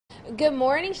Good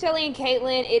morning, Shelly and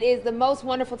Caitlin. It is the most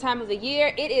wonderful time of the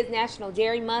year. It is National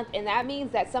Dairy Month, and that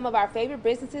means that some of our favorite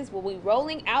businesses will be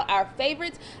rolling out our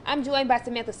favorites. I'm joined by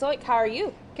Samantha Soik. How are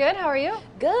you? Good, how are you?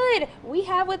 Good. We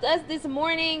have with us this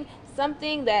morning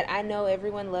something that I know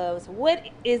everyone loves. What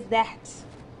is that?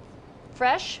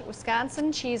 Fresh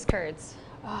Wisconsin cheese curds.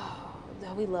 Oh,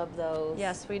 we love those.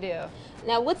 Yes, we do.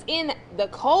 Now, what's in the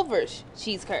Culver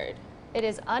cheese curd? It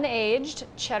is unaged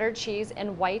cheddar cheese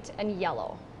in white and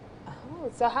yellow. Oh,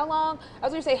 so how long? I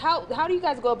was going to say, how do you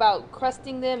guys go about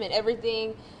crusting them and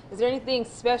everything? Is there anything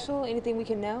special? Anything we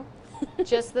can know?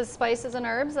 Just the spices and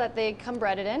herbs that they come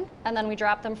breaded in, and then we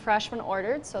drop them fresh when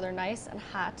ordered, so they're nice and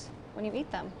hot when you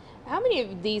eat them. How many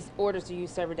of these orders do you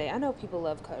serve a day? I know people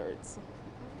love curds.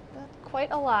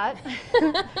 Quite a lot.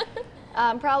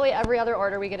 Probably every other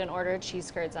order we get an order of cheese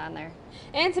curds on there.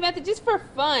 And Samantha, just for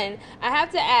fun, I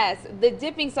have to ask, the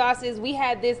dipping sauces, we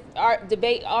had this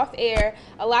debate off air.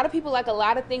 A lot of people like a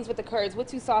lot of things with the curds. What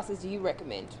two sauces do you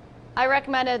recommend? I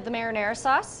recommended the marinara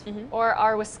sauce or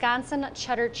our Wisconsin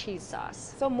cheddar cheese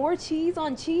sauce. So more cheese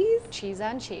on cheese? Cheese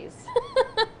on cheese.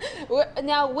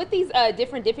 Now, with these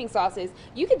different dipping sauces,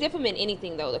 you can dip them in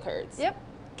anything though, the curds. Yep.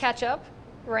 Ketchup,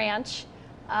 ranch,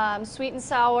 sweet and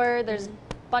sour. There's a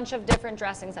bunch of different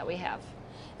dressings that we have.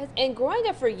 And growing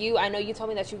up for you, I know you told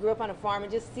me that you grew up on a farm,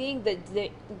 and just seeing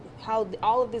how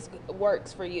all of this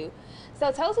works for you.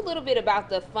 So tell us a little bit about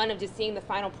the fun of just seeing the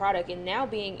final product and now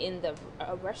being in the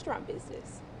restaurant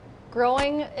business.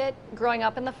 Growing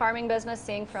up in the farming business,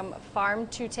 seeing from farm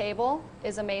to table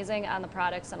is amazing on the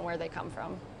products and where they come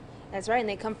from. That's right, and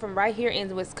they come from right here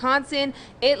in Wisconsin.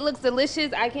 It looks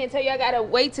delicious. I can't tell you, I gotta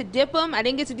wait to dip them. I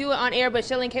didn't get to do it on air, but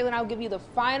Shelly and Caitlin, I'll give you the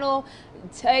final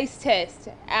taste test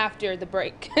after the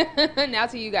break. Now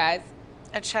to you guys.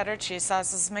 A cheddar cheese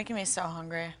sauce is making me so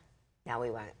hungry. Now we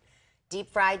want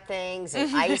deep fried things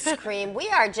and ice cream. We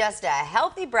are just a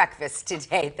healthy breakfast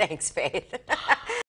today. Thanks, Faith.